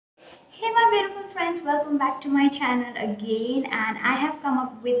friends, welcome back to my channel again, and I have come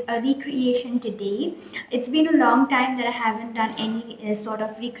up with a recreation today. It's been a long time that I haven't done any sort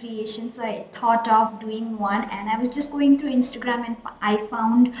of recreation, so I thought of doing one. And I was just going through Instagram and I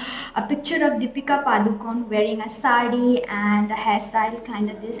found a picture of Deepika Padukone wearing a sari and a hairstyle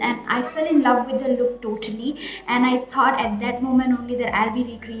kind of this, and I fell in love with the look totally. And I thought at that moment only that I'll be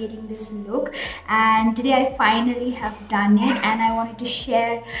recreating this look, and today I finally have done it, and I wanted to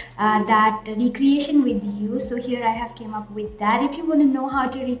share that recreation with you. So here I have came up with that. If you want to know how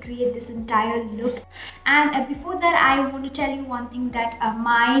to recreate this entire look, and before that I want to tell you one thing, that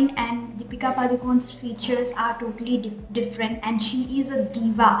mine and Deepika Padukone's features are totally different, and she is a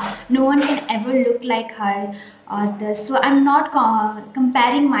diva. No one can ever look like her. So I'm not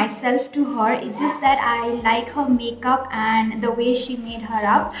comparing myself to her. It's just that I like her makeup and the way she made her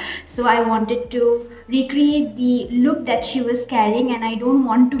up, so I wanted to recreate the look that she was carrying. And I don't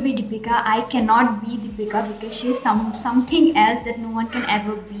want to be Deepika. I cannot be Deepika because she's something else that no one can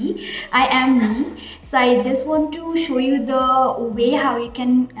ever be. I am me. So I just want to show you the way how you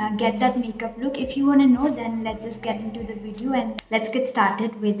can get that makeup look. If you want to know, then let's just get into the video and let's get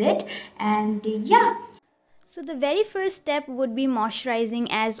started with it. And yeah. So the very first step would be moisturizing,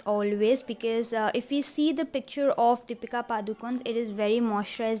 as always, because if we see the picture of Deepika Padukone's, it is very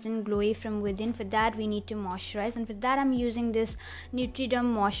moisturized and glowy from within. For that we need to moisturize, and for that I'm using this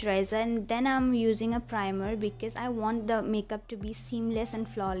Nutriderm moisturizer, and then I'm using a primer because I want the makeup to be seamless and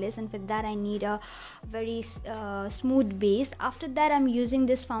flawless, and for that I need a very smooth base. After that I'm using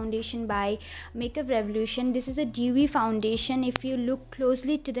this foundation by Makeup Revolution. This is a dewy foundation. If you look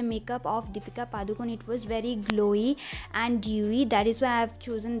closely to the makeup of Deepika Padukone, it was very glowy and dewy. That is why I've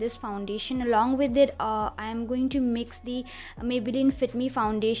chosen this foundation. Along with it I am going to mix the Maybelline Fit Me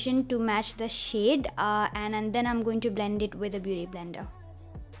foundation to match the shade, and then I'm going to blend it with a beauty blender.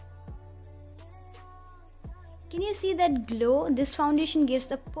 Can you see that glow? This foundation gives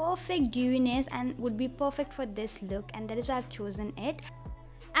the perfect dewiness and would be perfect for this look, and that is why I've chosen it.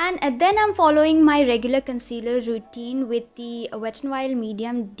 And then I'm following my regular concealer routine with the Wet n Wild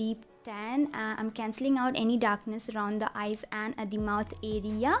Medium Deep Tan. I'm cancelling out any darkness around the eyes and at the mouth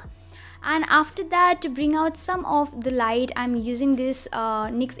area. And after that, to bring out some of the light, I'm using this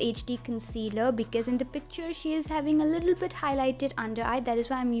NYX HD concealer because in the picture she is having a little bit highlighted under eye. That is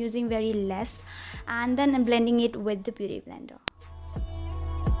why I'm using very less, and then I'm blending it with the beauty blender.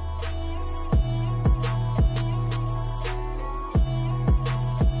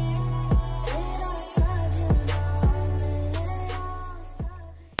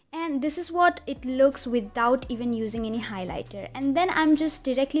 This is what it looks without even using any highlighter. And then I'm just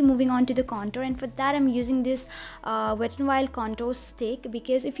directly moving on to the contour, and for that I'm using this Wet n Wild contour stick,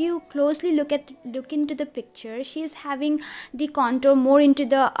 because if you closely look into the picture, she's having the contour more into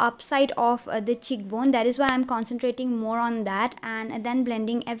the upside of the cheekbone. That is why I'm concentrating more on that, and then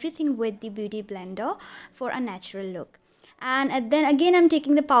blending everything with the beauty blender for a natural look. And then again I'm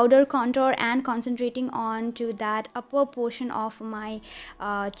taking the powder contour and concentrating on to that upper portion of my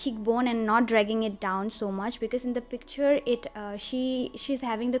cheekbone and not dragging it down so much, because in the picture she's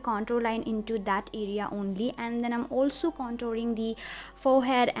having the contour line into that area only. And then I'm also contouring the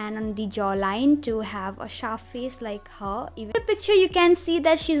forehead and on the jawline to have a sharp face like her. Even in the picture you can see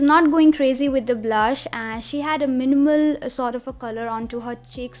that she's not going crazy with the blush, and she had a minimal sort of a color onto her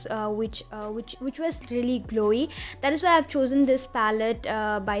cheeks, which was really glowy. That is why I've chosen this palette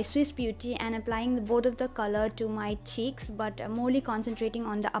by Swiss Beauty and applying both of the color to my cheeks, but morely concentrating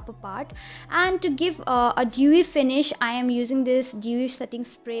on the upper part. And to give a dewy finish, I am using this dewy setting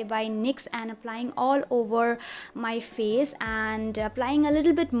spray by NYX and applying all over my face, and applying a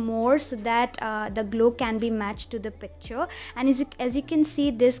little bit more so that the glow can be matched to the picture. And as you can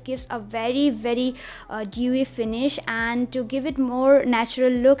see, this gives a very dewy finish. And to give it more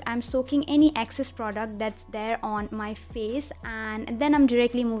natural look, I'm soaking any excess product that's there on my face. And then I'm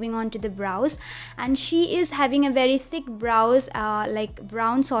directly moving on to the brows, and she is having a very thick brows, like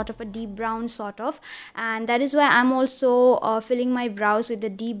brown sort of, a deep brown sort of, and that is why I'm also filling my brows with the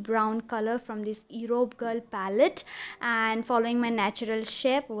deep brown color from this Europe Girl palette and following my natural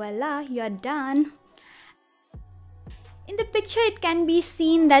shape. Voila, you're done. In the picture it can be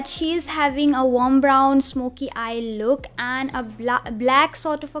seen that she is having a warm brown smoky eye look, and a black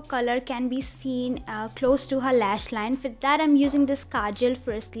sort of a color can be seen close to her lash line. For that I'm using this Kajal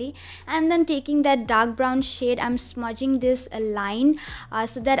firstly, and then taking that dark brown shade, I'm smudging this line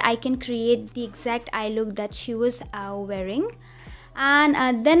so that I can create the exact eye look that she was wearing.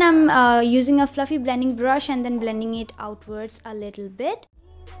 And then I'm using a fluffy blending brush and then blending it outwards a little bit.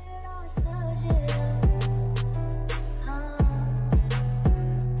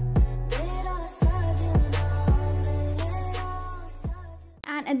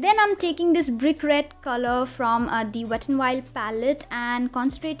 And then I'm taking this brick red color from the Wet n Wild palette and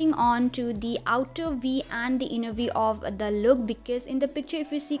concentrating on to the outer V and the inner V of the look, because in the picture, if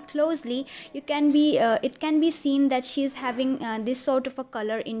you see closely, it can be seen that she's having this sort of a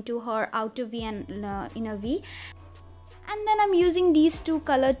color into her outer V and inner V. And then I'm using these two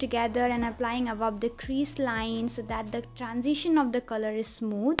colors together and applying above the crease line so that the transition of the color is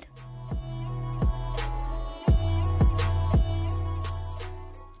smooth.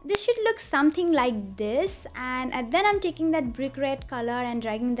 This should look something like this, and then I'm taking that brick red color and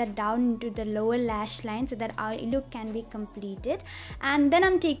dragging that down into the lower lash line so that our look can be completed. And then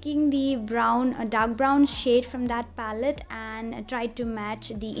I'm taking the dark brown shade from that palette and try to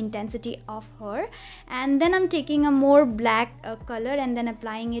match the intensity of her. And then I'm taking a more black color and then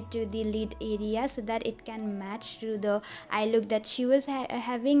applying it to the lid area so that it can match to the eye look that she was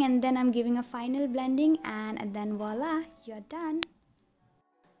having. And then I'm giving a final blending, and then voila, you're done.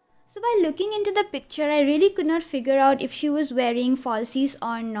 So by looking into the picture, I really could not figure out if she was wearing falsies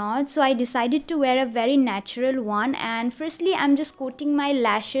or not. So I decided to wear a very natural one. And firstly, I'm just coating my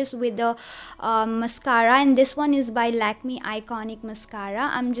lashes with the mascara. And this one is by Lakme Eyeconic Mascara.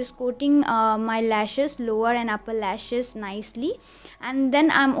 I'm just coating my lashes, lower and upper lashes nicely. And then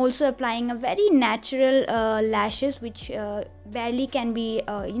I'm also applying a very natural lashes, which barely can be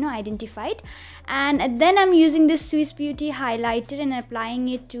identified. And then I'm using this Swiss Beauty highlighter and applying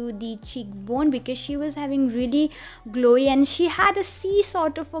it to the cheekbone, because she was having really glowy and she had a C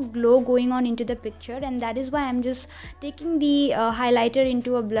sort of a glow going on into the picture, and that is why I'm just taking the highlighter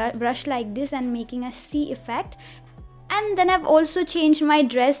into a brush like this and making a C effect. And then I've also changed my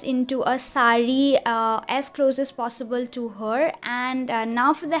dress into a sari as close as possible to her. And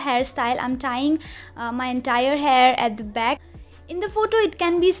now for the hairstyle, I'm tying my entire hair at the back. In the photo, it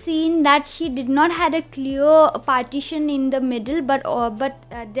can be seen that she did not had a clear partition in the middle, but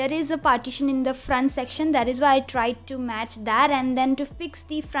there is a partition in the front section. That is why I tried to match that. And then to fix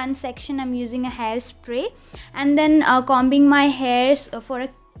the front section, I'm using a hairspray and then combing my hairs for a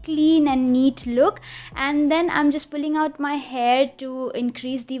clean and neat look. And then I'm just pulling out my hair to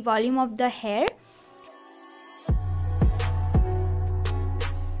increase the volume of the hair.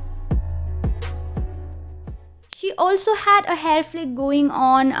 She also had a hair flick going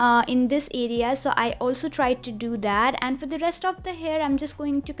on in this area, so I also tried to do that. And for the rest of the hair, I'm just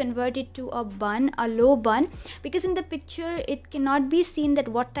going to convert it to a bun, a low bun, because in the picture it cannot be seen that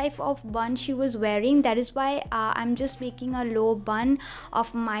what type of bun she was wearing. That is why I'm just making a low bun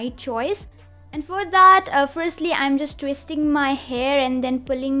of my choice. And for that, firstly, I'm just twisting my hair and then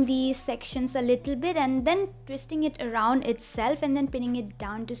pulling these sections a little bit and then twisting it around itself and then pinning it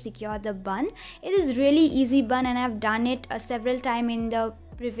down to secure the bun. It is really easy bun, and I've done it several times in the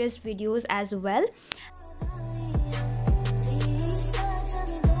previous videos as well.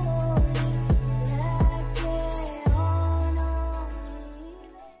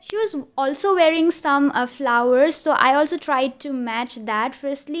 She was also wearing some flowers, so I also tried to match that.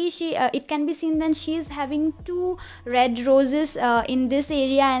 Firstly, it can be seen that she is having two red roses in this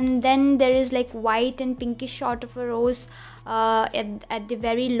area, and then there is like white and pinkish sort of a rose at the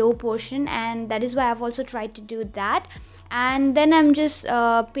very low portion, and that is why I've also tried to do that. And then I'm just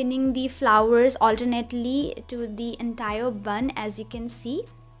pinning the flowers alternately to the entire bun, as you can see,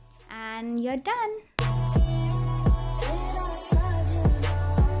 and you're done.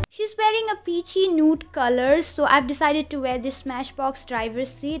 She's wearing a peachy nude color, so I've decided to wear this Smashbox driver's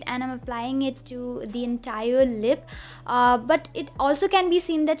seat and I'm applying it to the entire lip. But it also can be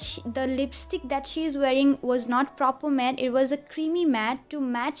seen that the lipstick that she is wearing was not proper matte, it was a creamy matte. To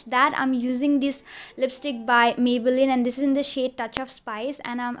match that, I'm using this lipstick by Maybelline, and this is in the shade Touch of Spice,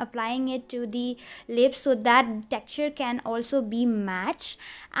 and I'm applying it to the lips so that texture can also be matched.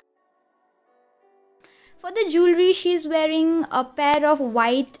 For the jewelry, she's wearing a pair of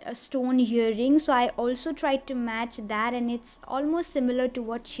white stone earrings, so I also tried to match that, and it's almost similar to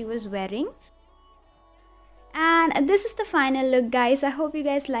what she was wearing. And this is the final look, guys. I hope you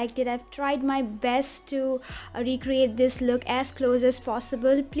guys liked it. I've tried my best to recreate this look as close as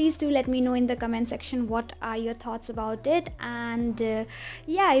possible. Please do let me know in the comment section what are your thoughts about it. And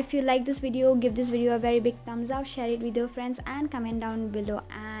yeah, if you like this video, give this video a very big thumbs up, share it with your friends, and comment down below.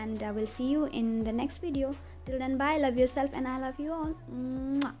 And I will see you in the next video. Till then, bye. Love yourself and I love you all.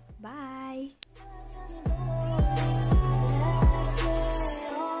 Mwah. Bye.